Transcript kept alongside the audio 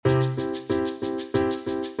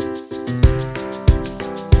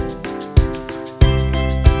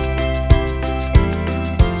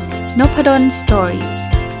Noppadan Story.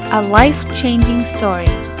 A life-changing story.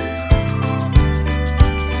ส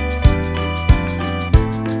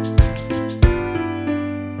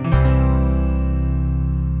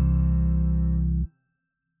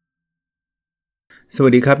วั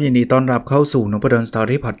สดีครับยินดีต้อนรับเข้าสู่นพดลสตอ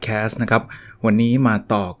รี่พอดแคสต์นะครับวันนี้มา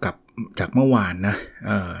ต่อกับจากเมื่อวานนะ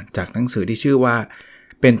จากหนังสือที่ชื่อว่า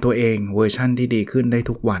เป็นตัวเองเวอร์ชั่นที่ดีขึ้นได้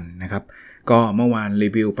ทุกวันนะครับก็เมื่อวานรี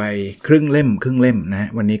วิวไปครึ่งเล่มนะ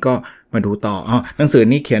วันนี้ก็มาดูต่อหนังสือ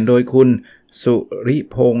นี้เขียนโดยคุณสุริ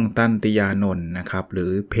พงษ์ตันติยานนท์นะครับหรื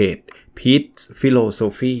อเพจ Pete's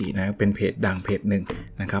Philosophy นะเป็นเพจดังเพจหนึ่ง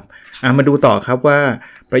นะครับมาดูต่อครับว่า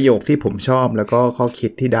ประโยคที่ผมชอบแล้วก็ข้อคิ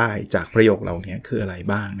ดที่ได้จากประโยคเหล่านี้คืออะไร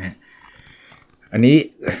บ้างนะอันนี้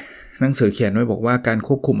หนังสือเขียนไว้บอกว่าการค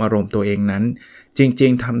วบคุมอารมณ์ตัวเองนั้นจริ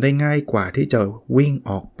งๆทำได้ง่ายกว่าที่จะวิ่ง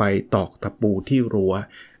ออกไปตอกตะปูที่รั้ว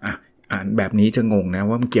อ่านแบบนี้จะงงนะ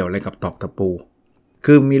ว่ามันเกี่ยวอะไรกับตอกตะปู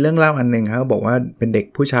คือมีเรื่องเล่าอันนึงครับบอกว่าเป็นเด็ก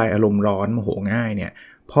ผู้ชายอารมณ์ร้อนโมโหง่ายเนี่ย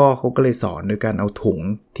พ่อเขาก็เลยสอนโดยการเอาถุง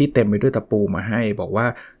ที่เต็มไปด้วยตะปูมาให้บอกว่า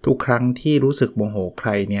ทุกครั้งที่รู้สึกโมโหใคร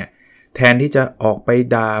เนี่ยแทนที่จะออกไป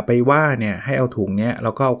ด่าไปว่าเนี่ยให้เอาถุงเนี้ยแ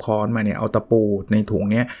ล้วก็เอาค้อนมาเนี่ยเอาตะปูในถุง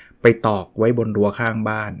เนี้ยไปตอกไว้บนรั้วข้าง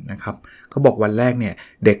บ้านนะครับเขาบอกวันแรกเนี่ย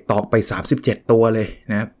เด็กตอกไป37ตัวเลย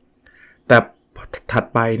นะครับแต่ถัด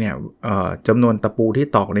ไปเนี่ยจำนวนตะปูที่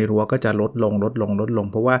ตอกในรั้วก็จะลดลง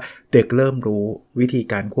เพราะว่าเด็กเริ่มรู้วิธี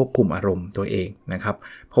การควบคุมอารมณ์ตัวเองนะครับ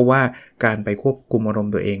เพราะว่าการไปควบคุมอารม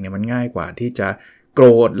ณ์ตัวเองเนี่ยมันง่ายกว่าที่จะโกร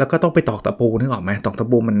ธแล้วก็ต้องไปตอกตะปูนึกออกไหมตอกตะ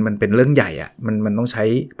ปูมันเป็นเรื่องใหญ่อะมันต้องใช้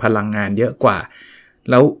พลังงานเยอะกว่า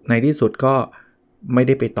แล้วในที่สุดก็ไม่ไ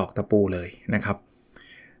ด้ไปตอกตะปูเลยนะครับ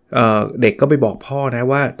เด็กก็ไปบอกพ่อนะ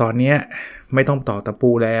ว่าตอนนี้ไม่ต้องตอกตะปู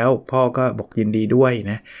แล้วพ่อก็บอกยินดีด้วย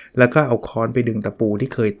นะแล้วก็เอาค้อนไปดึงตะปูที่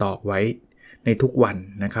เคยตอกไว้ในทุกวัน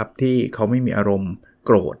นะครับที่เขาไม่มีอารมณ์โ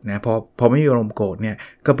กรธนะพอไม่มีอารมณ์โกรธเนี่ย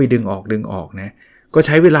ก็ไปดึงออกนะก็ใ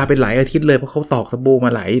ช้เวลาเป็นหลายอาทิตย์เลยเพราะเขาตอกตะปูมา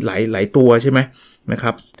หลายตัวใช่ไหมนะค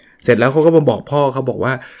รับเสร็จแล้วเขาก็มาบอกพ่อเขาบอก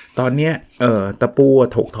ว่าตอนนี้ตะปู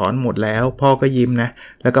ถูกถอนหมดแล้วพ่อก็ยิ้มนะ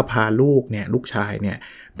แล้วก็พาลูกชายเนี่ย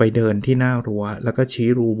ไปเดินที่หน้ารั้วแล้วก็ชี้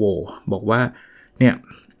รูโหว่บอกว่าเนี่ย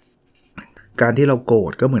การที่เราโกร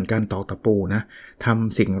ธก็เหมือนการตอกตะปูนะท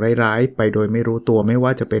ำสิ่งร้ายๆไปโดยไม่รู้ตัวไม่ว่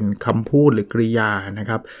าจะเป็นคำพูดหรือกริยานะ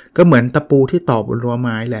ครับก็เหมือนตะปูที่ตอกบนรั้วไ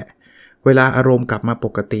ม้แหละเวลาอารมณ์กลับมาป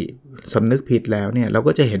กติสำนึกผิดแล้วเนี่ยเรา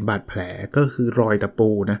ก็จะเห็นบาดแผลก็คือรอยตะปู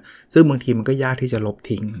นะซึ่งบางทีมันก็ยากที่จะลบ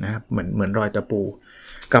ทิ้งนะครับเหมือนรอยตะปู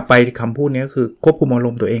กลับไปคำพูดนี้ก็คือควบคุมอาร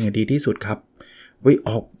มณ์ตัวเองดีที่สุดครับ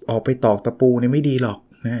ออกไปตอกตะปูเนี่ยไม่ดีหรอก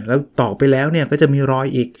นะแล้วตอกไปแล้วเนี่ยก็จะมีรอย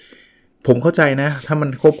อีกผมเข้าใจนะถ้ามัน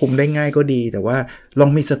ควบคุมได้ง่ายก็ดีแต่ว่าลอง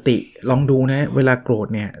มีสติลองดูนะเวลาโกรธ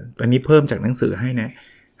เนี่ยอันนี้เพิ่มจากหนังสือให้นะ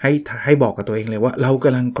ให้บอกกับตัวเองเลยว่าเราก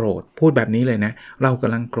ำลังโกรธพูดแบบนี้เลยนะเราก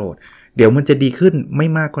ำลังโกรธเดี๋ยวมันจะดีขึ้นไม่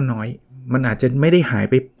มากก็น้อยมันอาจจะไม่ได้หาย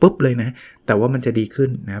ไปปุ๊บเลยนะแต่ว่ามันจะดีขึ้น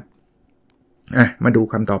นะครับมาดู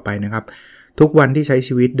คำต่อไปนะครับทุกวันที่ใช้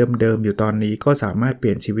ชีวิตเดิมๆอยู่ตอนนี้ก็สามารถเป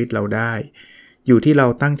ลี่ยนชีวิตเราได้อยู่ที่เรา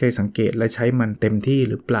ตั้งใจสังเกตและใช้มันเต็มที่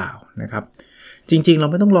หรือเปล่านะครับจริงๆเรา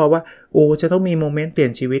ไม่ต้องรอว่าจะต้องมีโมเมนต์เปลี่ย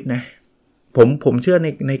นชีวิตนะผมเชื่อ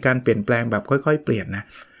ในการเปลี่ยนแปลงแบบค่อยๆเปลี่ยนนะ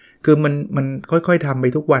คือมันค่อยๆทำไป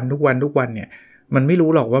ทุกวันเนี่ยมันไม่รู้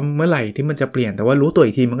หรอกว่าเมื่อไหร่ที่มันจะเปลี่ยนแต่ว่ารู้ตัว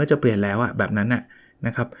อีกทีมันก็จะเปลี่ยนแล้วอะแบบนั้นน่ะน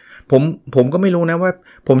ะครับผมก็ไม่รู้นะว่า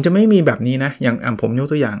ผมจะไม่มีแบบนี้นะอย่างผมยก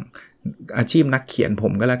ตัวอย่างอาชีพนักเขียนผ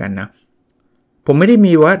มก็แล้วกันนะผมไม่ได้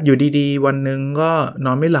มีว่าอยู่ดีๆวันนึงก็น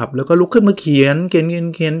อนไม่หลับแล้วก็ลุกขึ้นมาเขียน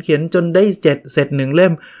จนได้เสร็จ1เล่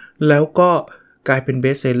มแล้วก็กลายเป็นเบ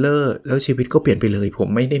สเซลเลอร์แล้วชีวิตก็เปลี่ยนไปเลยผม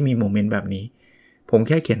ไม่ได้มีโมเมนต์แบบนี้ผมแ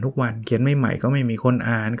ค่เขียนทุกวันเขียนใหม่ๆก็ไม่มีคน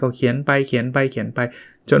อ่านก็เขียนไป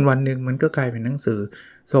จนวันนึงมันก็กลายเป็นหนังสือ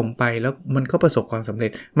ส่งไปแล้วมันก็ประสบความสำเร็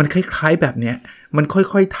จมันคล้ายๆแบบเนี้ยมันค่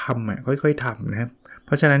อยๆทำค่อยๆทำนะครับเพ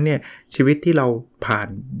ราะฉะนั้นเนี่ยชีวิตที่เราผ่าน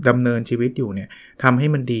ดำเนินชีวิตอยู่เนี่ยทำให้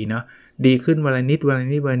มันดีเนาะดีขึ้นวันละนิด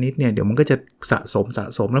เนี่ยเดี๋ยวมันก็จะสะส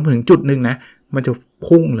มแล้วถึงจุดนึงนะมันจะ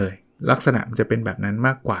พุ่งเลยลักษณะมันจะเป็นแบบนั้นม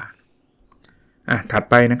ากกว่าถัด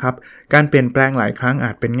ไปนะครับการเปลี่ยนแปลงหลายครั้งอ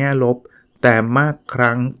าจเป็นแง่ลบแต่มากค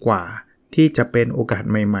รั้งกว่าที่จะเป็นโอกาส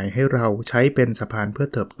ใหม่ๆให้เราใช้เป็นสะพานเพื่อ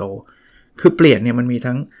เติบโตคือเปลี่ยนเนี่ยมันมี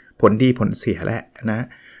ทั้งผลดีผลเสียแหละนะ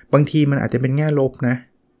บางทีมันอาจจะเป็นแง่ลบนะ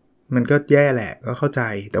มันก็แย่แหละก็เข้าใจ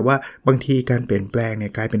แต่ว่าบางทีการเปลี่ยนแปลงเนี่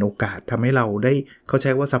ยกลายเป็นโอกาสทำให้เราได้เขาใ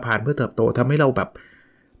ช้ว่าสะพานเพื่อเติบโตทำให้เราแบบ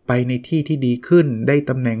ไปในที่ที่ดีขึ้นได้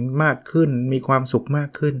ตำแหน่งมากขึ้นมีความสุขมาก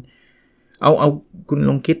ขึ้นเอาคุณ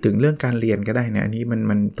ลองคิดถึงเรื่องการเรียนก็ได้นะอันนี้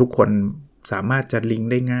มันทุกคนสามารถจะลิงก์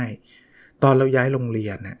ได้ง่ายตอนเราย้ายโรงเรี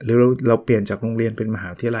ยนนะหรือเราเปลี่ยนจากโรงเรียนเป็นมหา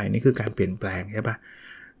วิทยาลัยนี่คือการเปลี่ยนแปลงใช่ปะ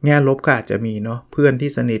แง่ลบก็อาจจะมีเนาะเพื่อนที่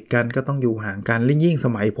สนิทกันก็ต้องอยู่ห่างกันยิ่งส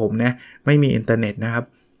มัยผมนะไม่มีอินเทอร์เน็ตนะครับ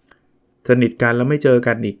สนิทกันแล้วไม่เจอ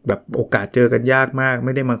กันอีกแบบโอกาสเจอกันยากมากไ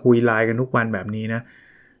ม่ได้มาคุยไลน์กันทุกวันแบบนี้นะ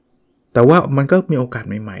แต่ว่ามันก็มีโอกาส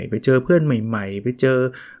ใหม่ๆไปเจอเพื่อนใหม่ๆไปเจอ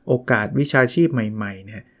โอกาสวิชาชีพใหม่ๆเ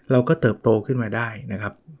นี่ยเราก็เติบโตขึ้นมาได้นะครั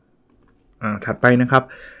บถัดไปนะครับ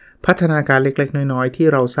พัฒนาการเล็กๆน้อยๆที่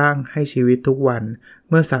เราสร้างให้ชีวิตทุกวัน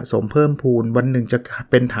เมื่อสะสมเพิ่มพูนวันหนึ่งจะ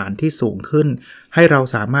เป็นฐานที่สูงขึ้นให้เรา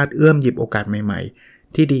สามารถเอื้อมหยิบโอกาสใหม่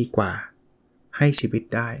ๆที่ดีกว่าให้ชีวิต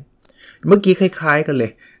ได้เมื่อกี้คล้ายๆกันเล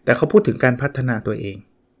ยแต่เขาพูดถึงการพัฒนาตัวเอง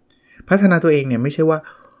เนี่ยไม่ใช่ว่า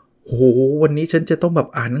โอ้โหวันนี้ฉันจะต้องแบบ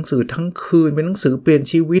อ่านหนังสือทั้งคืนเป็นหนังสือเปลี่ยน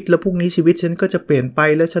ชีวิตแล้วพรุ่งนี้ชีวิตฉันก็จะเปลี่ยนไป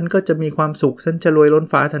แล้วฉันก็จะมีความสุขฉันจะรวยล้น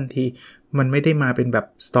ฟ้าทันทีมันไม่ได้มาเป็นแบบ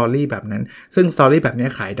สตอรี่แบบนั้นซึ่งสตอรี่แบบนี้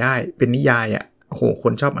ขายได้เป็นนิยายอ่ะโอ้โหค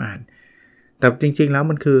นชอบอ่านแต่จริงๆแล้ว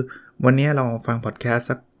มันคือวันนี้เราฟังพอดแคสต์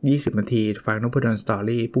สัก20นาทีฟังนพดลสตอ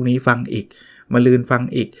รี่พรุ่งนี้ฟังอีกมะรืนฟัง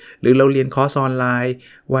อีกหรือเราเรียนคอร์สออนไลน์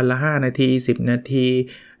วันละ5นาที10นาที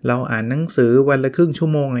เราอ่านหนังสือวันละครึ่งชั่ว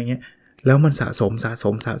โมงอะไรเงี้ยแล้วมันสะส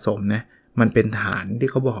มนะมันเป็นฐานที่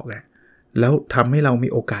เขาบอกแหละแล้วทำให้เรามี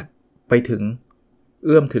โอกาสไปถึงเ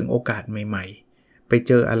อื้อมถึงโอกาสใหม่ๆไปเ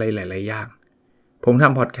จออะไรหลายๆอย่างผมท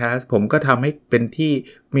ำพอดแคสต์ผมก็ทำให้เป็นที่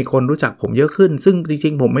มีคนรู้จักผมเยอะขึ้นซึ่งจ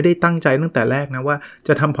ริงๆผมไม่ได้ตั้งใจตั้งแต่แรกนะว่าจ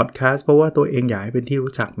ะทำพอดแคสต์เพราะว่าตัวเองอยากให้เป็นที่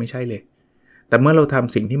รู้จักไม่ใช่เลยแต่เมื่อเราท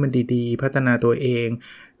ำสิ่งที่มันดีๆพัฒนาตัวเอง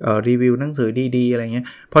รีวิวหนังสือดีๆอะไรเงี้ย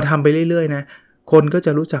พอทำไปเรื่อยๆนะคนก็จ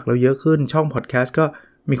ะรู้จักเราเยอะขึ้นช่องพอดแคสต์ก็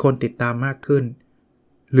มีคนติดตามมากขึ้น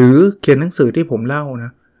หรือเขียนหนังสือที่ผมเล่าน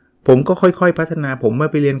ะผมก็ค่อยๆพัฒนาผม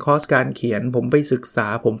ไปเรียนคอร์สการเขียนผมไปศึกษา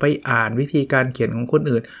ผมไปอ่านวิธีการเขียนของคน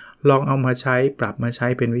อื่นลองเอามาใช้ปรับมาใช้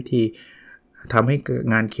เป็นวิธีทำให้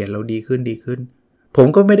งานเขียนเราดีขึ้นผม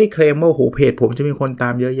ก็ไม่ได้เคลมว่าโอ้โหเพจผมจะมีคนตา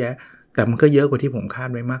มเยอะแยะแต่มันก็เยอะกว่าที่ผมคาด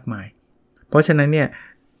ไว้มากมายเพราะฉะนั้นเนี่ย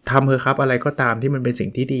ทำเถอะครับอะไรก็ตามที่มันเป็นสิ่ง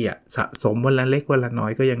ที่ดีอะสะสมวันละเล็กวันละน้อ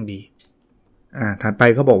ยก็ยังดีถัดไป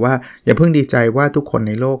เขาบอกว่าอย่าเพิ่งดีใจว่าทุกคนใ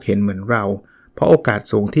นโลกเห็นเหมือนเราเพราะโอกาส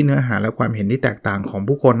สูงที่เนื้อหาและความเห็นที่แตกต่างของ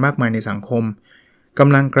ผู้คนมากมายในสังคมก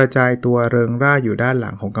ำลังกระจายตัวเริงร่าอยู่ด้านหลั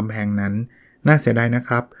งของกำแพงนั้นน่าเสียดายนะค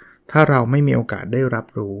รับถ้าเราไม่มีโอกาสได้รับ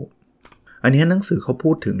รู้อันนี้หนังสือเขา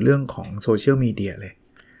พูดถึงเรื่องของโซเชียลมีเดียเลย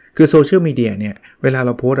คือโซเชียลมีเดียเนี่ยเวลาเร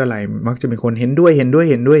าโพสอะไรมักจะมีคนเห็นด้วยเ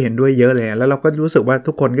ยอะเลยแล้วเราก็รู้สึกว่า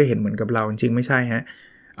ทุกคนก็เห็นเหมือนกับเราจริงๆไม่ใช่ฮะ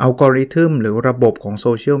อัลกอริทึมหรือระบบของโซ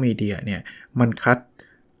เชียลมีเดียเนี่ยมันคัด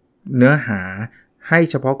เนื้อหาให้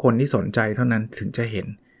เฉพาะคนที่สนใจเท่านั้นถึงจะเห็น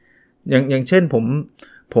อย่างเช่น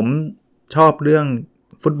ผมชอบเรื่อง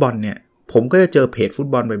ฟุตบอลเนี่ยผมก็จะเจอเพจฟุต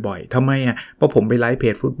บอลบ่อยๆทำไมอ่ะเพราะผมไปไลค์เพ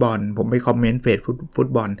จฟุตบอลผมไปคอมเมนต์เพจฟุต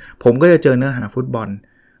บอลผมก็จะเจอเนื้อหาฟุตบอล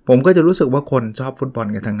ผมก็จะรู้สึกว่าคนชอบฟุตบอล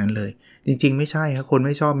กันทั้งนั้นเลยจริงๆไม่ใช่ครับคนไ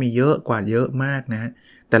ม่ชอบมีเยอะกว่าเยอะมากนะ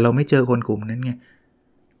แต่เราไม่เจอคนกลุ่มนั้นไง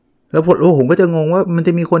แล้วผมก็จะงงว่ามันจ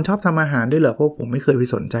ะมีคนชอบทำอาหารด้วยเหรอเพราะผมไม่เคยไป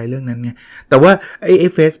สนใจเรื่องนั้นไงแต่ว่าไอ้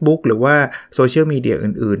Facebook หรือว่าโซเชียลมีเดีย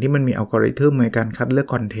อื่นๆที่มันมีอัลกอริทึมในการคัดเลือก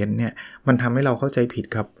คอนเทนต์เนี่ยมันทำให้เราเข้าใจผิด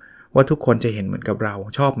ครับว่าทุกคนจะเห็นเหมือนกับเรา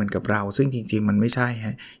ชอบเหมือนกับเราซึ่งจริงๆมันไม่ใช่ฮ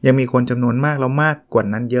ะยังมีคนจำนวนมากแล้วมากกว่า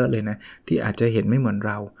นั้นเยอะเลยนะที่อาจจะเห็นไม่เหมือนเ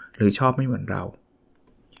ราหรือชอบไม่เหมือนเรา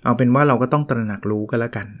เอาเป็นว่าเราก็ต้องตระหนักรู้กันแล้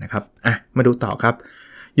วกันนะครับมาดูต่อครับ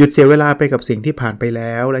หยุดเสียเวลาไปกับสิ่งที่ผ่านไปแ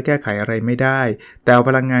ล้วและแก้ไขอะไรไม่ได้แต่เอาพ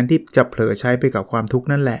ลังงานที่จะเผลอใช้ไปกับความทุกข์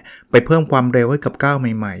นั่นแหละไปเพิ่มความเร็วให้กับก้าว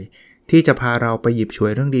ใหม่ๆที่จะพาเราไปหยิบฉว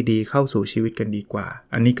ยเรื่องดีๆเข้าสู่ชีวิตกันดีกว่า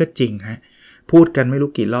อันนี้ก็จริงฮะพูดกันไม่รู้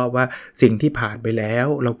กี่รอบว่าสิ่งที่ผ่านไปแล้ว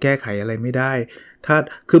เราแก้ไขอะไรไม่ได้ถ้า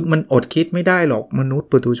คือมันอดคิดไม่ได้หรอกมนุษย์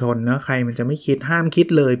ปุถุชนนะใครมันจะไม่คิดห้ามคิด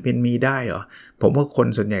เลยเป็นมีได้เหรอผมว่าคน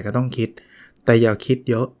ส่วนใหญ่ก็ต้องคิดแต่อย่าคิด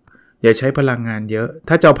เยอะอย่าใช้พลังงานเยอะ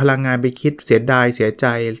ถ้าจะเอาพลังงานไปคิดเสียดายเสียใจ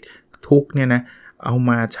ทุกเนี่ยนะเอา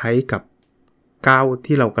มาใช้กับก้าว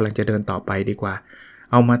ที่เรากำลังจะเดินต่อไปดีกว่า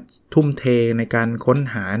เอามาทุ่มเทในการค้น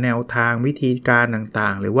หาแนวทางวิธีการต่า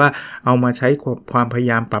งๆหรือว่าเอามาใช้ความพยา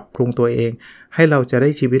ยามปรับปรุงตัวเองให้เราจะได้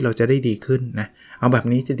ชีวิตเราจะได้ดีขึ้นนะเอาแบบ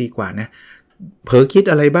นี้จะดีกว่านะเผลอคิด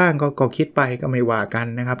อะไรบ้างก็คิดไปก็ไม่ว่ากัน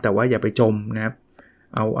นะครับแต่ว่าอย่าไปจมนะครับ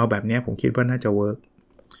เอาแบบนี้ผมคิดว่าน่าจะเวิร์ก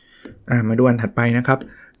มาดูอันถัดไปนะครับ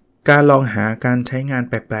การลองหาการใช้งาน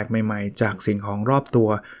แปลกๆใหม่ๆจากสิ่งของรอบตัว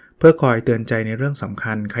เพื่อคอยเตือนใจในเรื่องสำ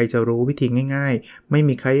คัญใครจะรู้วิธีง่ายๆไม่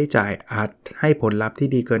มีค่าใช้จ่ายอาจให้ผลลัพธ์ที่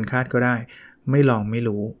ดีเกินคาดก็ได้ไม่ลองไม่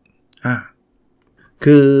รู้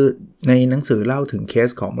คือในหนังสือเล่าถึงเคส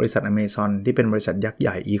ของบริษัท Amazon ที่เป็นบริษัทยักษ์ให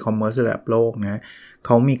ญ่อีคอมเมิร์ซระดับโลกนะเข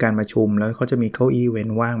ามีการประชุมแล้วเขาจะมีเก้าอี้เว้น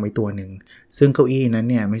ว่างไว้ตัวหนึ่งซึ่งเก้าอี้นั้น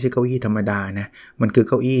เนี่ยไม่ใช่เก้าอี้ธรรมดานะมันคือ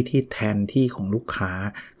เก้าอี้ที่แทนที่ของลูกค้า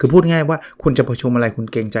คือพูดง่ายว่าคุณจะประชุมอะไรคุณ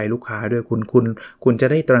เกรงใจลูกค้าด้วยคุณจะ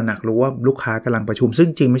ได้ตระหนักรู้ว่าลูกค้ากำลังประชุมซึ่ง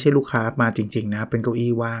จริงไม่ใช่ลูกค้ามาจริงๆนะเป็นเก้า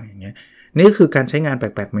อี้ว่างอย่างเงี้ยนี่คือการใช้งานแป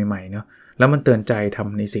ลกๆใหม่ๆเนาะแล้วมันเตือนใจท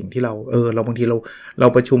ำในสิ่งที่เราบางทีเรา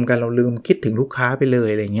ประชุมกันเราลืมคิดถึงลูกค้าไปเลย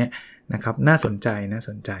อะไรเงี้ย นะครับน่าสนใ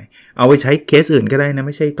จเอาไปใช้เคสอื่นก็ได้นะไ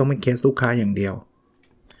ม่ใช่ต้องเป็นเคสลูกค้าอย่างเดียว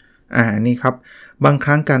นี่ครับบางค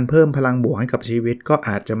รั้งการเพิ่มพลังบวกให้กับชีวิตก็อ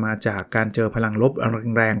าจจะมาจากการเจอพลังลบ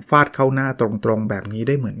แรงๆฟาดเข้าหน้าตรงๆแบบนี้ไ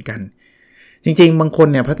ด้เหมือนกันจริงๆบางคน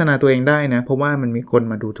เนี่ยพัฒนาตัวเองได้นะเพราะว่ามันมีคน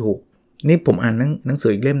มาดูถูกนี่ผมอ่านหนังสื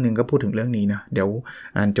ออีกเล่มนึงก็พูดถึงเรื่องนี้นะเดี๋ยว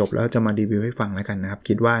อ่านจบแล้วจะมารีวิวให้ฟังแล้วกันนะครับ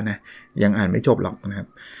คิดว่านะยังอ่านไม่จบหรอกนะครับ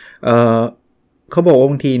เขาบอกว่า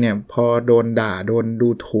บางทีเนี่ยพอโดนด่าโดนดู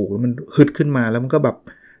ถูกมันฮึดขึ้นมาแล้วมันก็แบบ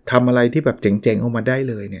ทำอะไรที่แบบเจ๋งๆออกมาได้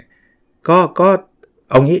เลยเนี่ยก็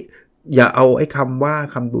เอางี้อย่าเอาไอ้คำว่า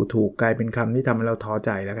คำดูถูกกลายเป็นคำที่ทำให้เราท้อใจ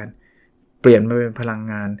แล้วกันเปลี่ยนมาเป็นพลัง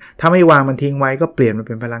งานถ้าไม่วางมันทิ้งไว้ก็เปลี่ยนมาเ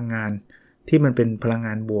ป็นพลังงานที่มันเป็นพลังง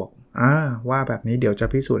านบวกว่าแบบนี้เดี๋ยวจะ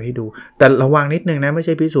พิสูจน์ให้ดูแต่ระวังนิดนึงนะไม่ใ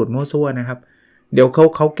ช่พิสูจน์มั่วซั่วนะครับเดี๋ยว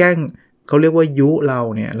เขาแกล้งเขาเรียกว่ายุเรา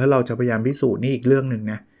เนี่ยแล้วเราจะพยายามพิสูจน์นี่อีกเรื่องนึง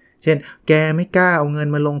นะเช่นแกไม่กล้าเอาเงิน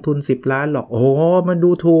มาลงทุน10ล้านหรอกโอ้มันดู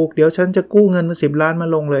ถูกเดี๋ยวฉันจะกู้เงินมา10ล้านมา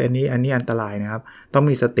ลงเลยอันนี้อันตรายนะครับต้อง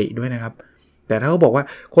มีสติด้วยนะครับแต่ถ้าเขาบอกว่า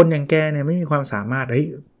คนอย่างแกเนี่ยไม่มีความสามารถ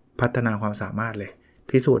พัฒนาความสามารถเลย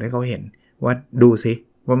พิสูจน์ให้เขาเห็นว่าดูสิ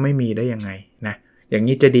ว่าไม่มีได้ยังไงนะอย่าง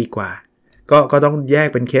นี้จะดีกว่าก็ต้องแยก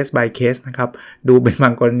เป็นเคส by เคสนะครับดูเป็นบา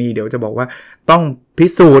งกรณีเดี๋ยวจะบอกว่าต้องพิ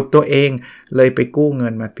สูจน์ตัวเองเลยไปกู้เงิ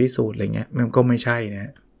นมาพิสูจน์อะไรเงี้ยมันก็ไม่ใช่น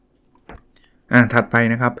ะถัดไป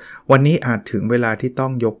นะครับวันนี้อาจถึงเวลาที่ต้อ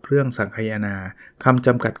งยกเครื่องสังคายนาคำจ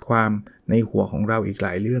ำกัดความในหัวของเราอีกหล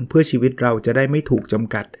ายเรื่องเพื่อชีวิตเราจะได้ไม่ถูกจ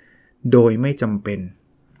ำกัดโดยไม่จำเป็น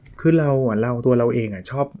คือเราตัวเราเอง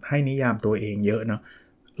ชอบให้นิยามตัวเองเยอะเนาะ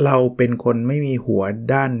เราเป็นคนไม่มีหัว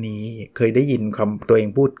ด้านนี้เคยได้ยินตัวเอง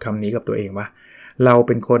พูดคำนี้กับตัวเองว่าเราเ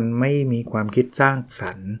ป็นคนไม่มีความคิดสร้างส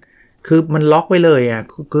รรค์คือมันล็อกไว้เลย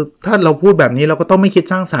คือถ้าเราพูดแบบนี้เราก็ต้องไม่คิด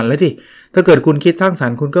สร้างสรรค์แล้วดิถ้าเกิดคุณคิดสร้างสร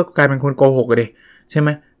รค์คุณก็กลายเป็นคนโกหกเลยใช่ไหม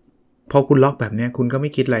พอคุณล็อกแบบนี้คุณก็ไม่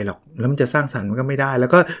คิดอะไรหรอกแล้วมันจะสร้างสรรค์มันก็ไม่ได้แล้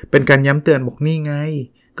วก็เป็นการย้ำเตือนบอกนี่ไง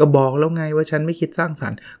ก็บอกแล้วไงว่าฉันไม่คิดสร้างสร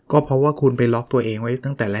รค์ก็เพราะว่าคุณไปล็อกตัวเองไว้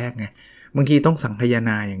ตั้งแต่แรกไงบางทีต้องสังคายน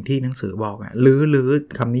าอย่างที่หนังสือบอกหรือ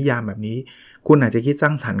คำนิยามแบบนี้คุณอาจจะคิดสร้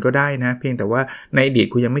างสรรค์ก็ได้นะเพียงแต่ว่าในอดีต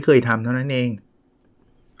คุณยังไม่เคยทำเท่านั้นเอง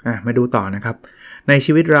มาดูต่อนะครับใน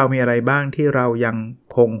ชีวิตเรามีอะไรบ้างที่เรายัง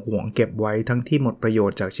คงหวงเก็บไว้ทั้งที่หมดประโย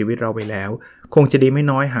ชน์จากชีวิตเราไปแล้วคงจะดีไม่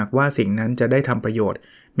น้อยหากว่าสิ่งนั้นจะได้ทำประโยชน์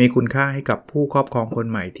มีคุณค่าให้กับผู้ครอบครองคน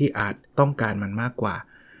ใหม่ที่อาจต้องการมันมากกว่า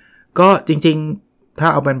ก็จริงๆถ้า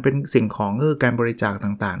เอาเป็นสิ่งของก็คือการบริจาค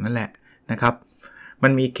ต่างๆนั่นแหละนะครับมั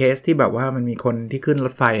นมีเคสที่แบบว่ามันมีคนที่ขึ้นร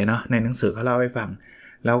ถไฟเนาะในหนังสือเขาเล่าให้ฟัง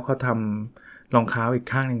แล้วเขาทำรองเท้าอีก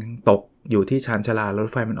ข้างนึงตกอยู่ที่ชานชาลารถ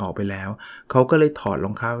ไฟมันออกไปแล้วเขาก็เลยถอดร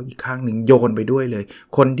องเท้าอีกข้างนึงโยนไปด้วยเลย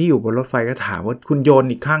คนที่อยู่บนรถไฟก็ถามว่าคุณโยน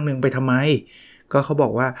อีกข้างนึงไปทำไมก็เขาบอ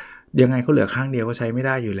กว่ายังไงเขาเหลือข้างเดียวก็ใช้ไม่ไ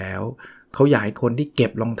ด้อยู่แล้วเขาอยากให้คนที่เก็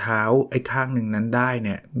บรองเท้าไอ้ข้างนึงนั้นได้เ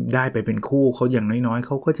นี่ยได้ไปเป็นคู่เขาอย่างน้อยๆเ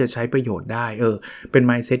ขาก็จะใช้ประโยชน์ได้เป็น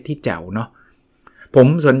mindset ที่แจ๋วเนาะผม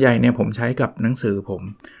ส่วนใหญ่เนี่ยผมใช้กับหนังสือ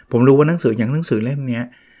ผมรู้ว่าหนังสืออย่างหนังสือเล่มนี้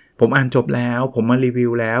ผมอ่านจบแล้วผมมารีวิ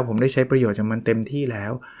วแล้วผมได้ใช้ประโยชน์จากมันเต็มที่แล้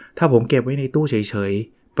วถ้าผมเก็บไว้ในตู้เฉย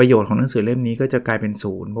ๆประโยชน์ของหนังสือเล่มนี้ก็จะกลายเป็น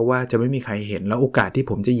ศูนย์เพราะว่าจะไม่มีใครเห็นแล้วโอกาสที่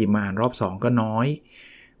ผมจะหยิบมาอ่านรอบ2ก็น้อย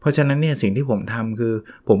เพราะฉะนั้นเนี่ยสิ่งที่ผมทำคือ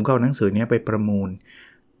ผมก็เอาหนังสือนี้ไปประมูล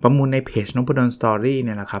ในเพจนพดลสตอรี่เ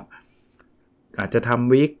นี่ยแหละครับอาจจะท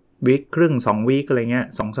ำวีคครึ่ง2วีคอะไรเงี้ย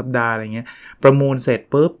2สัปดาห์อะไรเงี้ยประมูลเสร็จ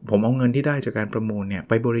ปุ๊บผมเอาเงินที่ได้จากการประมูลเนี่ยไ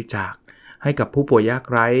ปบริจาคให้กับผู้ป่วยยาก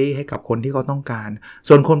ไร้ให้กับคนที่เขาต้องการ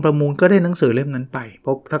ส่วนคนประมูลก็ได้หนังสือเล่มนั้นไปเพร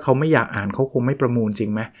าะถ้าเขาไม่อยากอ่านเขาคงไม่ประมูลจริง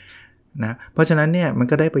ไหมนะเพราะฉะนั้นเนี่ยมัน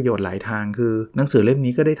ก็ได้ประโยชน์หลายทางคือหนังสือเล่ม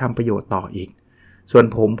นี้ก็ได้ทำประโยชน์ต่ออีกส่วน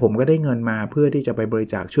ผมก็ได้เงินมาเพื่อที่จะไปบริ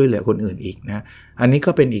จาคช่วยเหลือคนอื่นอีกนะอันนี้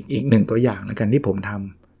ก็เป็นอีกหนึ่งตัวอย่างในการที่ผมท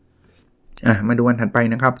ำมาดูวันถัดไป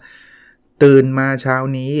นะครับตื่นมาเช้า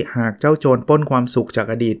นี้หากเจ้าโจรปล้นความสุขจาก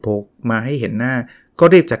อดีตโผล่มาให้เห็นหน้าก็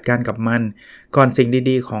รีบจัดการกับมันก่อนสิ่ง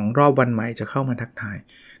ดีๆของรอบวันใหม่จะเข้ามาทักทาย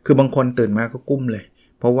คือบางคนตื่นมาก็กุ้มเลย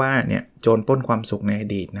เพราะว่าเนี่ยโจรปล้นความสุขในอ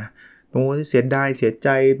ดีตนะโอ้เสียดายเสียใจ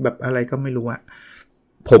แบบอะไรก็ไม่รู้อะ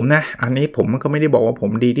ผมนะอันนี้ผมก็ไม่ได้บอกว่าผม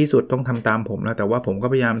ดีที่สุดต้องทำตามผมแล้วแต่ว่าผมก็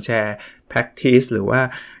พยายามแชร์ practice หรือว่า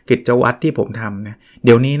กิจวัตรที่ผมทำนะเ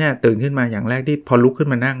ดี๋ยวนี้เนี่ยตื่นขึ้นมาอย่างแรกที่พอลุกขึ้น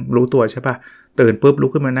มานั่งรู้ตัวใช่ปะตื่นปุ๊บลุ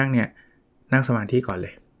กขึ้นมานั่งเนี่ยนั่งสมาธิก่อนเล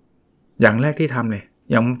ยอย่างแรกที่ทำเลย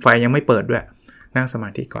ยังไฟยังไม่เปิดด้วยนั่งสมา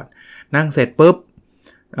ธิก่อนนั่งเสร็จปุ๊บ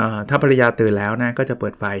ถ้าภรรยาตื่นแล้วนะก็จะเปิ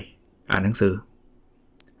ดไฟอ่านหนังสือ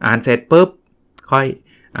อ่านเสร็จปุ๊บค่อย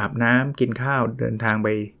อาบน้ำกินข้าวเดินทางไป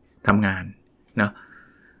ทำงานเนาะ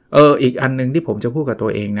อีกอันนึงที่ผมจะพูดกับตั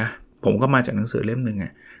วเองนะผมก็มาจากหนังสือเล่มนึง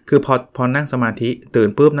คือพอนั่งสมาธิตื่น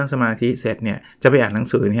ปุ๊บนั่งสมาธิเสร็จเนี่ยจะไปอ่านหนัง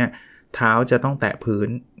สือเนี่ยเท้าจะต้องแตะพื้น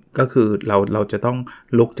ก็คือเราจะต้อง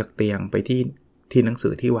ลุกจากเตียงไปที่หนังสื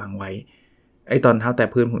อที่วางไว้ ไอ้ตอนเท้าแตะ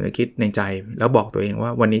พื้นผมจะคิดในใจแล้วบอกตัวเองว่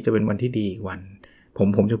าวันนี้จะเป็นวันที่ดีอีกวัน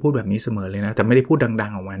ผมจะพูดแบบนี้เสมอเลยนะแต่ไม่ได้พูดดั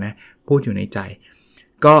งๆออกมานะพูดอยู่ในใจ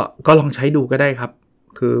ก็ลองใช้ดูก็ได้ครับ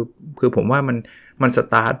คือผมว่ามันส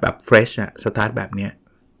ตาร์ทแบบเฟรชอะสตาร์ทแบบเนี้ย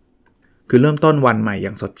คือเริ่มต้นวันใหม่อย่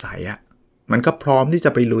างสดใสอะมันก็พร้อมที่จ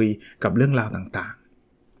ะไปลุยกับเรื่องราวต่าง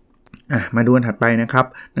ๆมาดูอันถัดไปนะครับ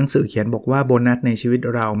หนังสือเขียนบอกว่าโบนัสในชีวิต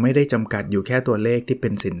เราไม่ได้จำกัดอยู่แค่ตัวเลขที่เป็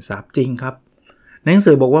นสินทรัพย์จริงครับหนัง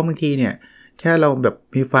สือบอกว่าบางทีเนี่ยแค่เราแบบ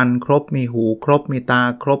มีฟันครบมีหูครบมีตา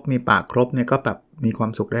ครบมีปากครบเนี่ยก็แบบมีควา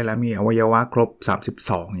มสุขได้แล้วมีอวัยวะครบ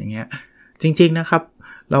32อย่างเงี้ยจริงๆนะครับ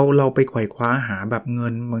เราไปไขว่คว้าหาแบบเงิ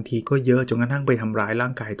นบางทีก็เยอะจนกระทั่งไปทำร้ายร่า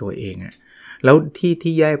งกายตัวเองอะแล้ว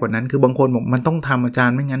ที่แย่กว่านั้นคือบางคนบอกมันต้องทำอาจาร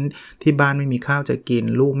ย์ไม่งั้นที่บ้านไม่มีข้าวจะกิน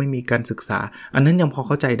ลูกไม่มีการศึกษาอันนั้นยังพอเ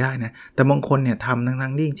ข้าใจได้นะแต่บางคนเนี่ยทำทั้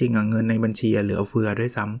งที่จริงๆเงินในบัญชีเหลือเฟือด้ว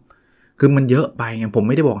ยซ้ำคือมันเยอะไปไงผมไ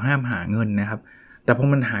ม่ได้บอกห้ามหาเงินนะครับแต่พอ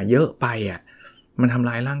มันหาเยอะไปอ่ะมันทำ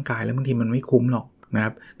ร้ายร่างกายแล้วบางทีมันไม่คุ้มหรอกนะค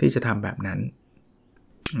รับที่จะทำแบบนั้น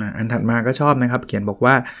อันถัดมาก็ชอบนะครับเขียนบอก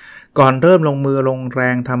ว่าก่อนเริ่มลงมือลงแร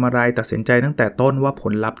งทำอะไรตัดสินใจตั้งแต่ต้นว่าผ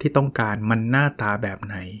ลลัพธ์ที่ต้องการมันหน้าตาแบบ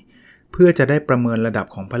ไหนเพื่อจะได้ประเมินระดับ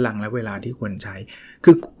ของพลังและเวลาที่ควรใช้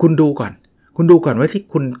คือคุณดูก่อนว่าที่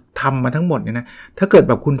คุณทำมาทั้งหมดเนี่ยนะถ้าเกิดแ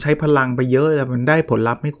บบคุณใช้พลังไปเยอะแล้วมันได้ผล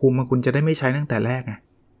ลัพธ์ไม่คุ้มคุณจะได้ไม่ใช้ตั้งแต่แรกไง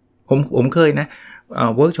ผมเคยนะ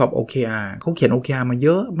เวิร์กช็อป OKR เขาเขียน OKR มาเย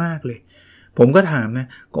อะมากเลยผมก็ถามนะ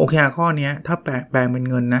OKR ข้อนี้ถ้าแปลงเป็น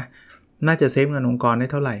เงินนะน่าจะเซฟเงินองค์กรได้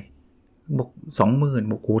เท่าไหร่บอก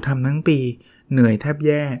 20,000 บอกโหทำทั้งปีเหนื่อยแทบแ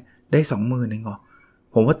ย่ได้ 20,000 เองเหรอ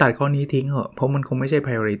ผมว่าตัดข้อนี้ทิ้งเหอะเพราะมันคงไม่ใช่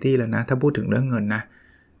priority แล้วนะถ้าพูดถึงเรื่องเงินนะ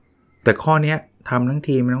แต่ข้อนี้ทำทั้ง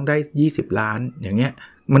ทีมันต้องได้20 ล้านอย่างเงี้ย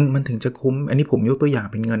มันถึงจะคุ้มอันนี้ผมยกตัวอย่าง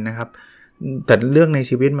เป็นเงินนะครับแต่เรื่องใน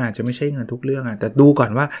ชีวิตมาจะไม่ใช่เงินทุกเรื่องแต่ดูก่อ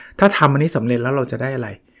นว่าถ้าทำอันนี้สำเร็จแล้วเราจะได้อะไร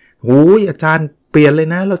โอ้ยอาจารย์เปลี่ยนเลย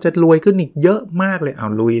นะเราจะรวยขึ้นอีกเยอะมากเลยเอา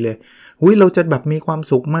ลุยเลยเราจะแบบมีความ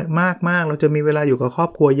สุขมากเราจะมีเวลาอยู่กับครอบ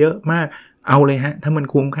ครัวเยอะมากเอาเลยฮะถ้ามัน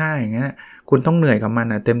คุ้มค่าอย่างเงี้ยคุณต้องเหนื่อยกับมัน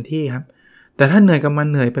เต็มที่ครับแต่ถ้าเหนื่อยกับมัน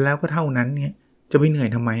เหนื่อยไปแล้วก็เท่านั้นเนี่ยจะไปเหนื่อย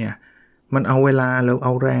ทำไมมันเอาเวลาแล้วเอ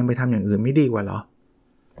าแรงไปทำอย่างอื่นไม่ดีกว่าหรอ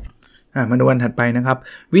มาดูวันถัดไปนะครับ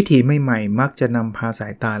วิธีใหม่ๆมักจะนำพาสา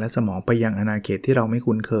ยตาและสมองไปยังอาณาเขตที่เราไม่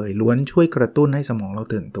คุ้นเคยล้วนช่วยกระตุ้นให้สมองเรา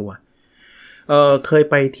ตื่นตัวเคย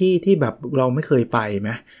ไปที่แบบเราไม่เคยไปไหม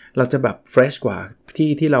เราจะแบบเฟรชกว่า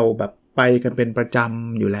ที่เราแบบไปกันเป็นประจ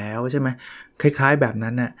ำอยู่แล้วใช่ไหมคล้ายๆแบบ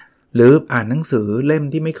นั้นน่ะหรืออ่านหนังสือเล่ม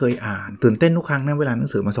ที่ไม่เคยอ่านตื่นเต้นทุกครั้งนะเวลาหนั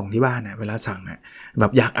งสือมาส่งที่บ้านเวลาสั่งแบ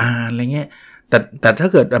บอยากอ่านอะไรเงี้ยแต่ถ้า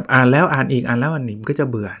เกิดแบบอ่านแล้วอ่านอีกอ่านแล้วอ่านอีกมันก็จะ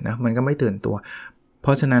เบื่อนะมันก็ไม่ตื่นตัวเพร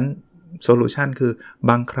าะฉะนั้นโซลูชันคือ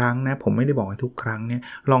บางครั้งนะผมไม่ได้บอกให้ทุกครั้งเนี่ย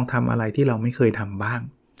ลองทำอะไรที่เราไม่เคยทำบ้าง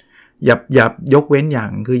อย่ายกเว้นอย่าง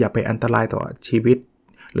คืออย่าไปอันตรายต่อชีวิต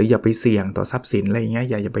หรืออย่าไปเสี่ยงต่อทรัพย์สินอะไรอย่างเงี้ย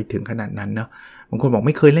อย่าไปถึงขนาดนั้นเนาะบางคนบอกไ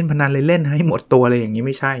ม่เคยเล่นพนันเลยเล่นให้หมดตัวอะไรอย่างนี้ไ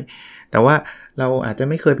ม่ใช่แต่ว่าเราอาจจะ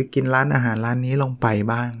ไม่เคยไปกินร้านอาหารร้านนี้ลงไป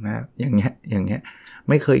บ้างนะอย่างเงี้ย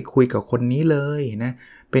ไม่เคยคุยกับคนนี้เลยนะ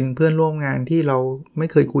เป็นเพื่อนร่วมงานที่เราไม่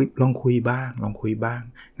เคยคุยลองคุยบ้าง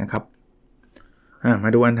นะครับมา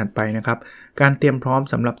ดูอันถัดไปนะครับการเตรียมพร้อม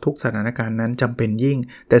สำหรับทุกสถานการณ์นั้นจำเป็นยิ่ง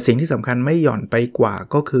แต่สิ่งที่สำคัญไม่หย่อนไปกว่า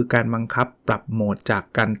ก็คือการบังคับปรับโหมดจาก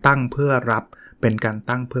การตั้งเพื่อรับเป็นการ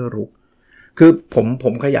ตั้งเพื่อรุกคือผ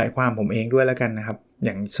มขยายความผมเองด้วยแล้วกันนะครับอ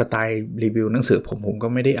ย่างสไตล์รีวิวหนังสือผมก็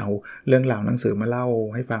ไม่ได้เอาเรื่องราวหนังสือมาเล่า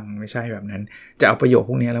ให้ฟังไม่ใช่แบบนั้นจะเอาประโยค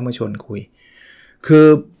พวกนี้แล้วมาชวนคุยคือ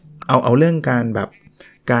เอาเรื่องการแบบ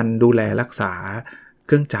การดูแลรักษาเค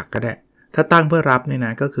รื่องจักรก็ได้ถ้าตั้งเพื่อรับเนี่ยน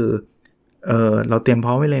ะก็คือเราเตรียมพ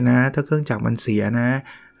ร้อมไว้เลยนะถ้าเครื่องจักรมันเสียนะ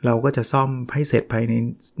เราก็จะซ่อมให้เสร็จภายใน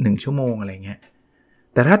1ชั่วโมงอะไรเงี้ย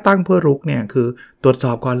แต่ถ้าตั้งเพื่อรุกเนี่ยคือตรวจส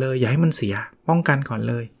อบก่อนเลยอย่าให้มันเสียป้องกันก่อน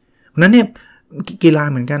เลยเพราะนั้นเนี่ยกีฬา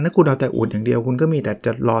เหมือนกันถ้าคุณเอาแต่อุดอย่างเดียวคุณก็มีแต่จ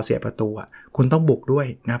ะรอเสียประตูคุณต้องบุกด้วย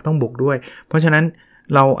นะครับต้องบุกด้วยเพราะฉะนั้น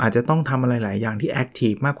เราอาจจะต้องทำอะไรหลายอย่างที่แอคที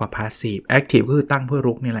ฟมากกว่าพาสซีฟแอคทีฟก็คือตั้งเพื่อ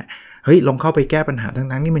รุกนี่แหละเฮ้ยลองเข้าไปแก้ปัญหา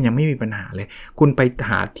ทั้งๆนี่มันยังไม่มีปัญหาเลยคุณไป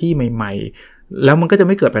หาที่ใหม่ๆแล้วมันก็จะ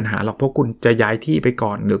ไม่เกิดปัญหาหรอกเพราะคุณจะย้ายที่ไปก่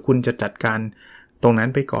อนหรือคุณจะจัดการตรงนั้น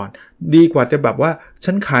ไปก่อนดีกว่าจะแบบว่า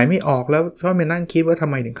ฉันขายไม่ออกแล้วชอบไปนั่งคิดว่าทำ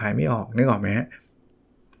ไมถึงขายไม่ออกนึกออกไหม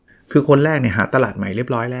คือคนแรกเนี่ยหาตลาดใหม่เรียบ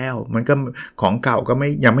ร้อยแล้วมันก็ของเก่าก็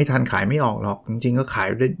ยังไม่ทันขายไม่ออกหรอกจริงๆก็ขาย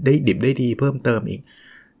ได้ดิบได้ดีเพิ่มเติมอีก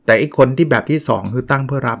แต่อีกคนที่แบบที่2คือตั้งเ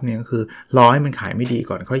พื่อรับเนี่ยก็คือรอให้มันขายไม่ดี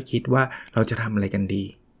ก่อนค่อยคิดว่าเราจะทำอะไรกันดี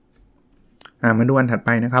มาดูอันถัดไป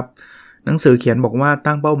นะครับหนังสือเขียนบอกว่า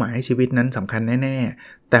ตั้งเป้าหมายให้ชีวิตนั้นสำคัญแน่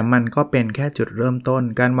ๆแต่มันก็เป็นแค่จุดเริ่มต้น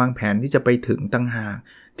การวางแผนที่จะไปถึงตั้งหาก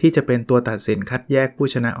ที่จะเป็นตัวตัดสินคัดแยกผู้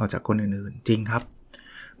ชนะออกจากคนอื่นๆจริงครับ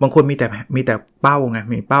บางคนมีแต่เป้าไง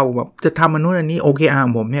มีเป้าแบบจะทำอันนู้นอันนี้ OKR ข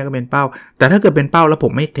องผมเนี่ยก็เป็นเป้าแต่ถ้าเกิดเป็นเป้าแล้วผ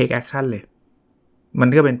มไม่ take action เลย มัน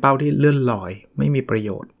ก็เป็นเป้าที่เลื่อนลอยไม่มีประโย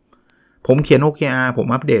ชน์ผมเขียน OKR ผม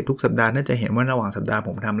อัปเดตทุกสัปดาห์น่าจะเห็นว่าระหว่างสัปดาห์ผ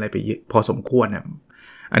มทำอะไรไปเยอะพอสมควรนะ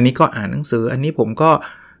อันนี้ก็อ่านหนังสืออันนี้ผมก็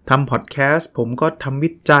ทำพอดแคสต์ผมก็ทำวิ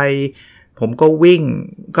จัยผมก็วิ่ง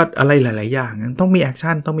ก็อะไรหลายๆอย่างต้องมีแอค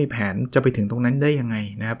ชั่นต้องมีแผนจะไปถึงตรงนั้นได้ยังไง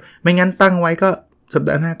นะครับไม่งั้นตั้งไว้ก็สัปด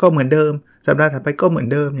าห์หน้าก็เหมือนเดิมสัปดาห์ถัดไปก็เหมือน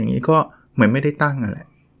เดิมอย่างนี้ก็เหมือนไม่ได้ตั้งนั่นแหละ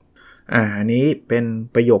อันนี้เป็น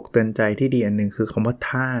ประโยคเตือนใจที่ดีอันนึงคือคำว่า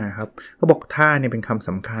ท่าครับเขาบอกท่าเนี่ยเป็นคำส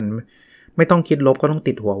ำคัญไม่ต้องคิดลบก็ต้อง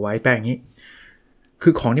ติดหัวไว้แปลงนี้คื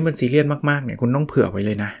อของที่มันซีเรียสมากๆเนี่ยคุณต้องเผื่อไว้เ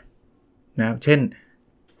ลยนะเช่น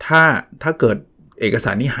ถ้าเกิดเอกส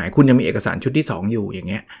ารนี้หายคุณยังมีเอกสารชุดที่2อยู่อย่าง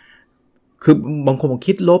เงี้ยคือบางคนบอก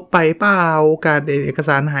คิดลบไปเปล่าการเอกส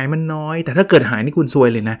ารหายมันน้อยแต่ถ้าเกิดหายนี่คุณซวย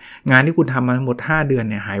เลยนะงานที่คุณทำมาทั้งหมด5เดือน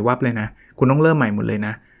เนี่ยหายวับเลยนะคุณต้องเริ่มใหม่หมดเลยน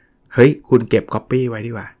ะเฮ้ยคุณเก็บ copy ไว้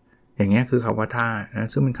ดีกว่าอย่างเงี้ยคือคำว่าท่านะ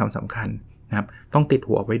ซึ่งเป็นคำสำคัญนะครับต้องติด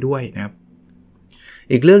หัวไว้ด้วยนะครับ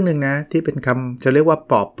อีกเรื่องนึงนะที่เป็นคำจะเรียกว่า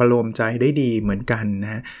ปลอบประโลมใจได้ดีเหมือนกันน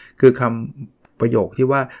ะคือคำประโยคที่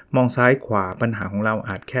ว่ามองซ้ายขวาปัญหาของเราอ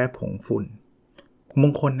าจแค่ผงฝุ่นบา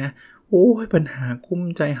งคนนะโอ้ยปัญหากุ้ม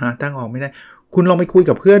ใจหาทางออกไม่ได้คุณลองไปคุย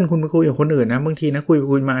กับเพื่อนคุณไปคุยกับคนอื่นนะบางทีนะ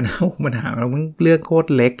คุยมานะปัญหาเราเรื่องโคตร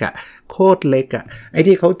เล็กอะโคตรเล็กอะไอ้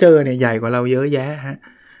ที่เขาเจอเนี่ยใหญ่กว่าเราเยอะแยะฮะ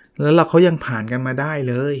แล้วเขายังผ่านกันมาได้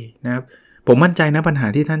เลยนะครับผมมั่นใจนะปัญหา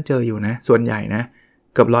ที่ท่านเจออยู่นะส่วนใหญ่นะ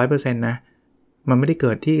เกือบ 100% นะมันไม่ได้เ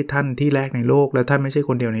กิดที่ท่านที่แรกในโลกแล้วท่านไม่ใช่ค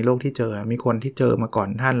นเดียวในโลกที่เจอมีคนที่เจอมาก่อน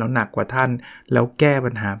ท่านแล้วหนักกว่าท่านแล้วแก้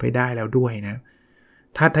ปัญหาไปได้แล้วด้วยนะ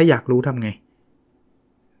ถ้าอยากรู้ทำไง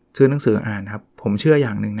ซื้อหนังสืออ่านครับผมเชื่ออ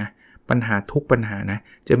ย่างนึงนะปัญหาทุกปัญหานะ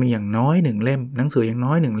จะมีอย่างน้อย1เล่มหนังสืออย่าง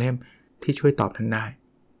น้อย1เล่มที่ช่วยตอบท่านได้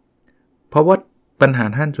เพราะว่าปัญหา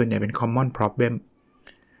ท่านส่วนใหญ่เป็น common problem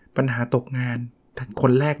ปัญหาตกงานค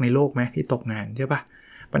นแรกในโลกไหมที่ตกงานใช่ปะ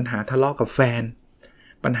ปัญหาทะเลาะกับแฟน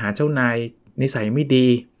ปัญหาเจ้านายนิสัยไม่ดี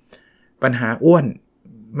ปัญหาอ้วน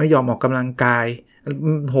ไม่ยอมออกกำลังกาย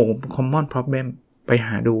โห common problem ไปห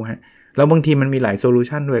าดูฮะแล้วบางทีมันมีหลายโซลู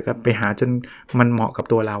ชันด้วยครับไปหาจนมันเหมาะกับ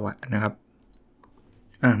ตัวเราอะนะครับ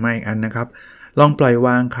มาอีกอันนะครับลองปล่อยว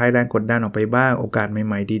างคลายแรงกดดันออกไปบ้างโอกาสใ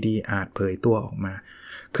หม่ๆดีๆอาจเผยตัวออกมา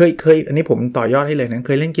เคยอันนี้ผมต่อยอดให้เลยนะเ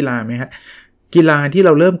คยเล่นกีฬาไหมฮะกีฬาที่เร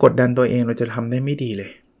าเริ่มกดดันตัวเองเราจะทำได้ไม่ดีเล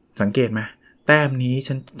ยสังเกตไหมแต้มนี้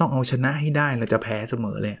ฉันต้องเอาชนะให้ได้เราจะแพ้เสม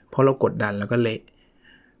อเลยเพราะเรากดดันแล้วก็เละ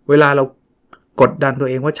เวลาเรากดดันตัว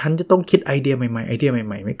เองว่าฉันจะต้องคิดไอเดียใหม่ๆไอเดียใ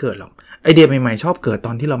หม่ๆไม่เกิดหรอกไอเดียใหม่ๆชอบเกิดต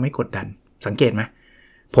อนที่เราไม่กดดันสังเกตไหม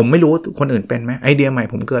ผมไม่รู้คนอื่นเป็นไหมไอเดียใหม่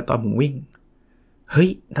ผมเกิดตอนผมวิ่งเฮ้ย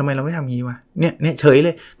ทำไมเราไม่ทำงี้วะเนี่ยเฉยเล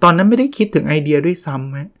ยตอนนั้นไม่ได้คิดถึงไอเดียด้วยซ้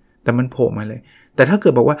ำฮะแต่มันโผล่มาเลยแต่ถ้าเกิ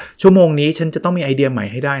ดบอกว่าชั่วโมงนี้ฉันจะต้องมีไอเดียใหม่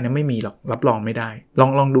ให้ได้นะไม่มีหรอกรับรองไม่ได้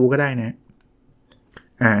ลองดูก็ได้นะ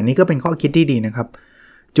นี่ก็เป็นข้อคิดที่ดีนะครับ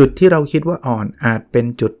จุดที่เราคิดว่าอ่อนอาจเป็น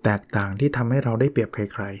จุดแตกต่างที่ทำให้เราได้เปรียบใ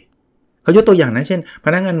ครๆเขายกตัวอย่างนะเช่นพ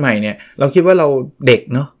นักงานใหม่เนี่ยเราคิดว่าเราเด็ก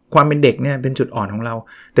เนาะความเป็นเด็กเนี่ยเป็นจุดอ่อนของเรา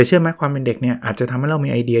แต่เชื่อไหมความเป็นเด็กเนี่ยอาจจะทำให้เรามี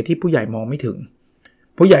ไอเดียที่ผู้ใหญ่มองไม่ถึง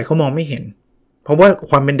ผู้ใหญ่เขามองไม่เห็นเพราะว่า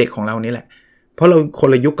ความเป็นเด็กของเรานี่แหละเพราะเราคน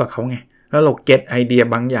ละยุคกับเขาไงแล้วเราเก็ตไอเดีย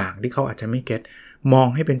บางอย่างที่เขาอาจจะไม่เก็ตมอง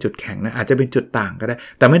ให้เป็นจุดแข็งนะอาจจะเป็นจุดต่างก็ได้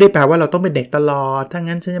แต่ไม่ได้แปลว่าเราต้องเป็นเด็กตลอดถ้า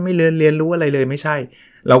งั้นฉันจะไม่เรียนรู้อะไรเลยไม่ใช่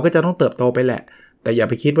เราก็จะต้องเติบโตไปแหละแต่อย่า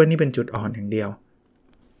ไปคิดว่านี่เป็นจุดอ่อนอย่างเดียว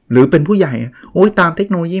หรือเป็นผู้ใหญ่โอ้ยตามเทค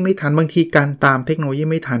โนโลยีไม่ทันบางทีการตามเทคโนโลยี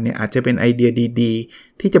ไม่ทันเนี่ยอาจจะเป็นไอเดียดี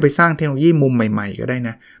ๆที่จะไปสร้างเทคโนโลยีมุมใหม่ๆก็ได้น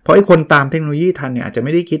ะเพราะไอ้คนตามเทคโนโลยีทันเนี่ยอาจจะไ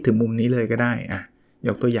ม่ได้คิดถึงมุมนี้เลยก็ได้ย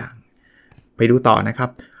กตัวอย่างไปดูต่อนะครับ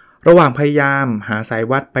ระหว่างพยายามหาสาย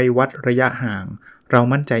วัดไปวัดระยะห่างเรา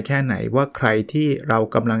มั่นใจแค่ไหนว่าใครที่เรา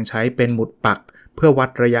กำลังใช้เป็นหมุดปักเพื่อวัด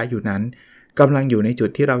ระยะอยู่นั้นกำลังอยู่ในจุด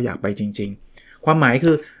ที่เราอยากไปจริงๆความหมาย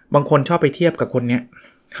คือบางคนชอบไปเทียบกับคนเนี้ย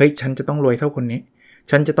เฮ้ยฉันจะต้องรวยเท่าคนนี้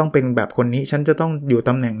ฉันจะต้องเป็นแบบคนนี้ฉันจะต้องอยู่ต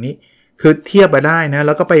ำแหน่งนี้คือเทียบมาได้นะแ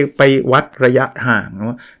ล้วก็ไปวัดระยะห่าง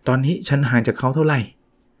ว่าตอนนี้ฉันห่างจากเขาเท่าไหร่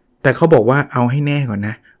แต่เขาบอกว่าเอาให้แน่ก่อนน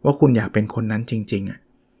ะว่าคุณอยากเป็นคนนั้นจริง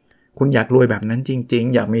ๆคุณอยากรวยแบบนั้นจริง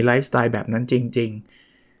ๆอยากมีไลฟ์สไตล์แบบนั้นจริง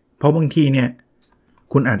ๆเพราะบางทีเนี่ย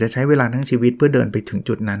คุณอาจจะใช้เวลาทั้งชีวิตเพื่อเดินไปถึง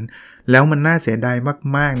จุดนั้นแล้วมันน่าเสียดาย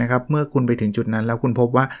มากๆนะครับเมื่อคุณไปถึงจุดนั้นแล้วคุณพบ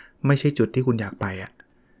ว่าไม่ใช่จุดที่คุณอยากไป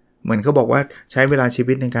เหมือนเขาบอกว่าใช้เวลาชี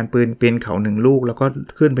วิตในการปีนเขา1ลูกแล้วก็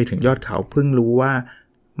ขึ้นไปถึงยอดเขาเพิ่งรู้ว่า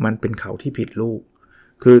มันเป็นเขาที่ผิดลูก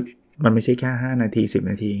คือมันไม่ใช่แค่5นาที10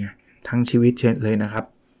นาทีไงทั้งชีวิตเลยนะครับ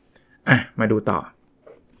มาดูต่อ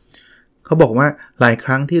เขาบอกว่าหลายค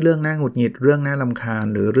รั้งที่เรื่องน่าหงุดหงิดเรื่องน่ารำคาญ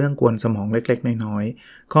หรือเรื่องกวนสมองเล็กๆน้อย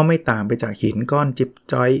ๆก็ไม่ต่างไปจากหินก้อนจิ๊บ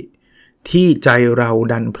จ้อยที่ใจเรา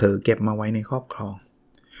ดันเผลอเก็บมาไว้ในครอบครอง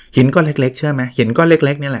หินก้อนเล็กๆเชื่อไหมหินก้อนเ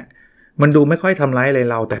ล็กๆนี่แหละมันดูไม่ค่อยทำร้ายอะไร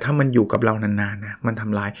เราแต่ถ้ามันอยู่กับเรานานๆนะมันท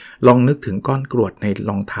ำร้ายลองนึกถึงก้อนกรวดใน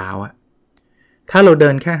รองเท้า ถ้าเราเดิ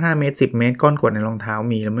นแค่5เมตร10เมตรก้อนกรวดในรองเท้า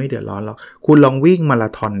มีแล้วไม่เดือดร้อนหรอกคุณลองวิ่งมารา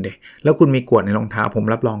ธอนเดะแล้วคุณมีกรวดในรองเท้าผม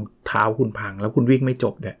รับรองเท้าคุณพังแล้วคุณวิ่งไม่จ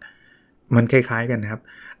บเดะมันคล้ายๆกันนะครับ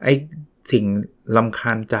ไอ้สิ่งรำค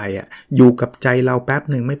าญใจอยู่กับใจเราแป๊บ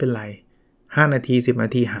นึงไม่เป็นไร5นาที10นา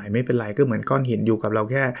ทีหายไม่เป็นไรก็เหมือนก้อนหินอยู่กับเรา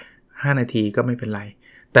แค่5นาทีก็ไม่เป็นไร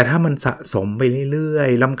แต่ถ้ามันสะสมไปเรื่อย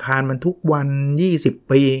ๆรำคาญมันทุกวัน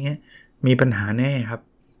20ปีเงี้ยมีปัญหาแน่ครับ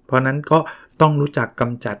เพราะนั้นก็ต้องรู้จักก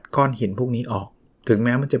ำจัดก้อนหินพวกนี้ออกถึงแ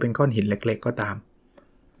ม้มันจะเป็นก้อนหินเล็กๆก็ตาม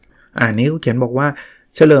นี้เขาเขียนบอกว่า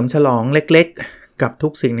เฉลิมฉลองเล็กๆกับทุ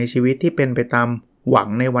กสิ่งในชีวิตที่เป็นไปตามหวัง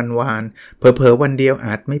ในวันวานเผลอๆวันเดียวอ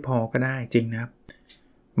าจไม่พอก็ได้จริงนะครับ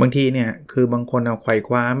บางทีเนี่ยคือบางคนเอาไขว่ค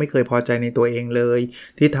ว้าไม่เคยพอใจในตัวเองเลย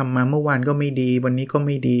ที่ทำมาเมื่อวานก็ไม่ดีวันนี้ก็ไ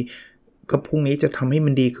ม่ดีก็พรุ่งนี้จะทำให้มั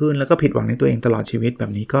นดีขึ้นแล้วก็ผิดหวังในตัวเองตลอดชีวิตแบ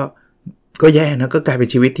บนี้ก็แย่นะก็กลายเป็น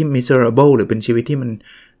ชีวิตที่ miserable หรือเป็นชีวิตที่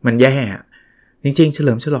มันแย่จริงๆเฉ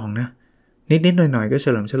ลิมฉลองนะนิดๆหน่อยๆก็เฉ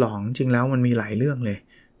ลิมฉลองจริงแล้วมันมีหลายเรื่องเลย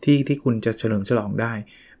ที่คุณจะเฉลิมฉลองได้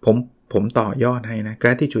ผมต่อยอดให้นะ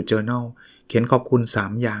gratitude journal เขียนขอบคุณ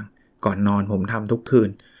3อย่างก่อนนอนผมทำทุกคืน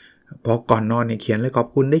พอก่อนนอนเนี่ยเขียนเลยขอบ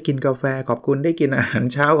คุณได้กินกาแฟขอบคุณได้กินอาหาร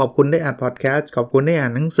เช้าขอบคุณได้อัดพอดแคสต์ขอบคุณได้อ่า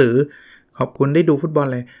นหนังสือขอบคุณได้ดูฟุตบอล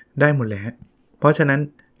เลยได้หมดเลยฮะเพราะฉะนั้น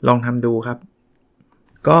ลองทำดูครับ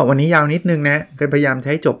ก็วันนี้ยาวนิดนึงนะก็พยายามใ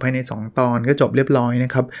ช้จบภายใน2ตอนก็จบเรียบร้อยน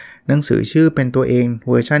ะครับหนังสือชื่อเป็นตัวเอง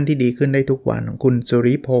เวอร์ชั่นที่ดีขึ้นได้ทุกวันของคุณสุ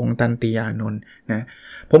ริพงษ์ตันติยานนท์นะ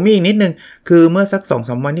ผมมีอีกนิดนึงคือเมื่อสัก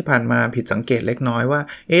 2-3 วันที่ผ่านมาผิดสังเกตเล็กน้อยว่า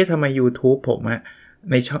ทำไม YouTube ผม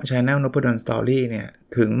ในช่อง Channel นพดล Story เนี่ย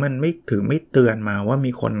ถึงไม่เตือนมาว่า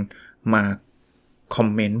มีคนมาคอม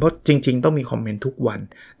เมนต์เพราะจริงๆต้องมีคอมเมนต์ทุกวัน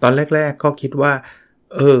ตอนแรกๆก็คิดว่า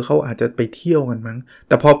เขาอาจจะไปเที่ยวกันมั้งแ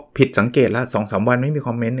ต่พอผิดสังเกตแล้ว 2-3 วันไม่มีค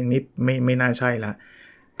อมเมนต์นึงนี่ไม่น่าใช่ละ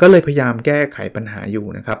ก็เลยพยายามแก้ไขปัญหาอยู่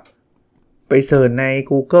นะครับไปเสิร์ชใน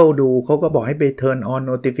Google ดูเขาก็บอกให้ไป turn on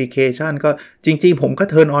notification ก็จริงๆผมก็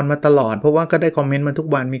turn on มาตลอดเพราะว่าก็ได้คอมเมนต์มาทุก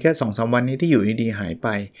วันมีแค่ 2-3 วันนี้ที่อยู่ดีๆหายไป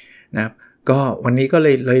นะครับก็วันนี้ก็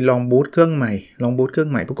เลยลองบูตเครื่องใหม่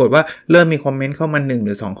ปรากฏว่าเริ่มมีคอมเมนต์เข้ามา1ห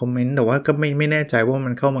รือ2คอมเมนต์แต่ว่าก็ไม่แน่ใจว่ามั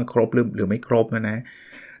นเข้ามาครบหรือไม่ครบนะ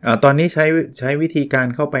ตอนนี้ใช้วิธีการ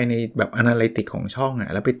เข้าไปในแบบ analytics ของช่อง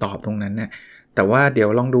แล้วไปตอบตรงนั้นแต่ว่าเดี๋ยว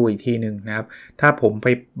ลองดูอีกทีนึงนะครับถ้าผมไป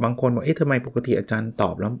บางคนบอกทำไมปกติอาจารย์ตอ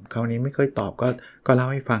บแล้วคราวนี้ไม่ค่อยตอบก็เล่า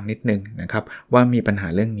ให้ฟังนิดนึงนะครับว่ามีปัญหา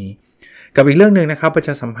เรื่องนี้กับอีกเรื่องนึงนะครับประช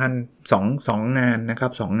าสัมพันธ์2งานนะครั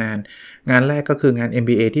บ2งานแรกก็คืองาน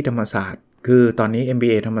MBA ที่ธรรมศาสตร์คือตอนนี้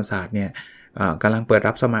MBA ธรรมศาสตร์เนี่ยกำลังเปิด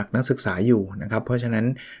รับสมัครนักศึกษาอยู่นะครับเพราะฉะนั้น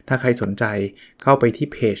ถ้าใครสนใจเข้าไปที่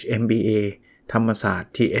เพจ MBA ธรรมศาสต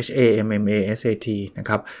ร์ THAMMASAT นะ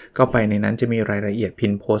ครับก็ไปในนั้นจะมีรายละเอียดพิ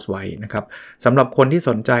นโพสต์ไว้นะครับสำหรับคนที่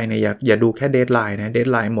สนใจเนี่ยอย่าดูแค่เดดไลน์นะเดด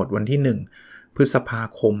ไลน์หมดวันที่1พฤษภา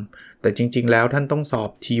คมแต่จริงๆแล้วท่านต้องสอบ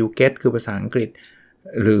TU GET คือภาษาอังกฤษ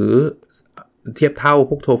หรือเทียบเท่า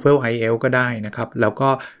พวก TOEFL IELTS ก็ได้นะครับแล้วก็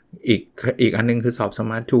อีกอันนึงคือสอบ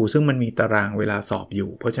Smart 2 ซึ่งมันมีตารางเวลาสอบอยู่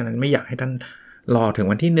เพราะฉะนั้นไม่อยากให้ท่านรอถึง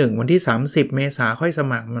วันที่1วันที่30เมษายนค่อยส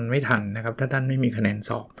มัครมันไม่ทันนะครับถ้าท่านไม่มีคะแนน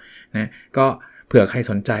สอบนะก็เผื่อใคร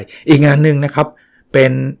สนใจอีกงานนึงนะครับเป็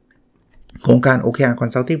นโครงการ OKR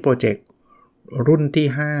Consulting Project รุ่นที่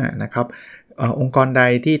5นะครับองค์กรใด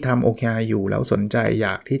ที่ทำ OKR อยู่แล้วสนใจอย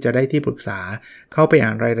ากที่จะได้ที่ปรึกษาเข้าไปอ่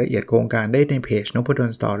านรายละเอียดโครงการได้ในเพจนพด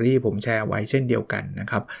ล Story ผมแชร์ไว้เช่นเดียวกันนะ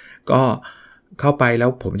ครับก็เข้าไปแล้ว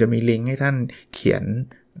ผมจะมีลิงก์ให้ท่านเขียน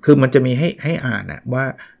คือมันจะมีให้อ่านว่า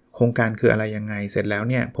โครงการคืออะไรยังไงเสร็จแล้ว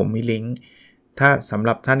เนี่ยผมมีลิงก์ถ้าสำห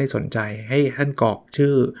รับท่านที่สนใจให้ท่านกรอก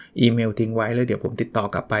ชื่ออีเมลทิ้งไว้แล้วเดี๋ยวผมติดต่อ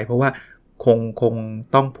กลับไปเพราะว่าคง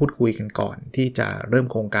ต้องพูดคุยกันก่อนที่จะเริ่ม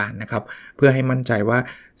โครงการนะครับเพื่อให้มั่นใจว่า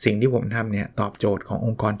สิ่งที่ผมทำเนี่ยตอบโจทย์ของอ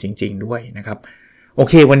งค์กรจริงๆด้วยนะครับโอ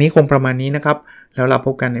เควันนี้คงประมาณนี้นะครับแล้วเราพ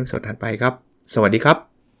บกันในตอนถัดไปครับสวัสดีครับ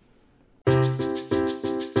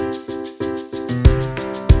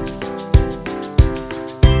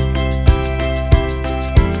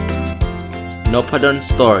นพดล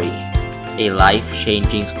Story A life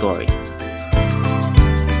changing story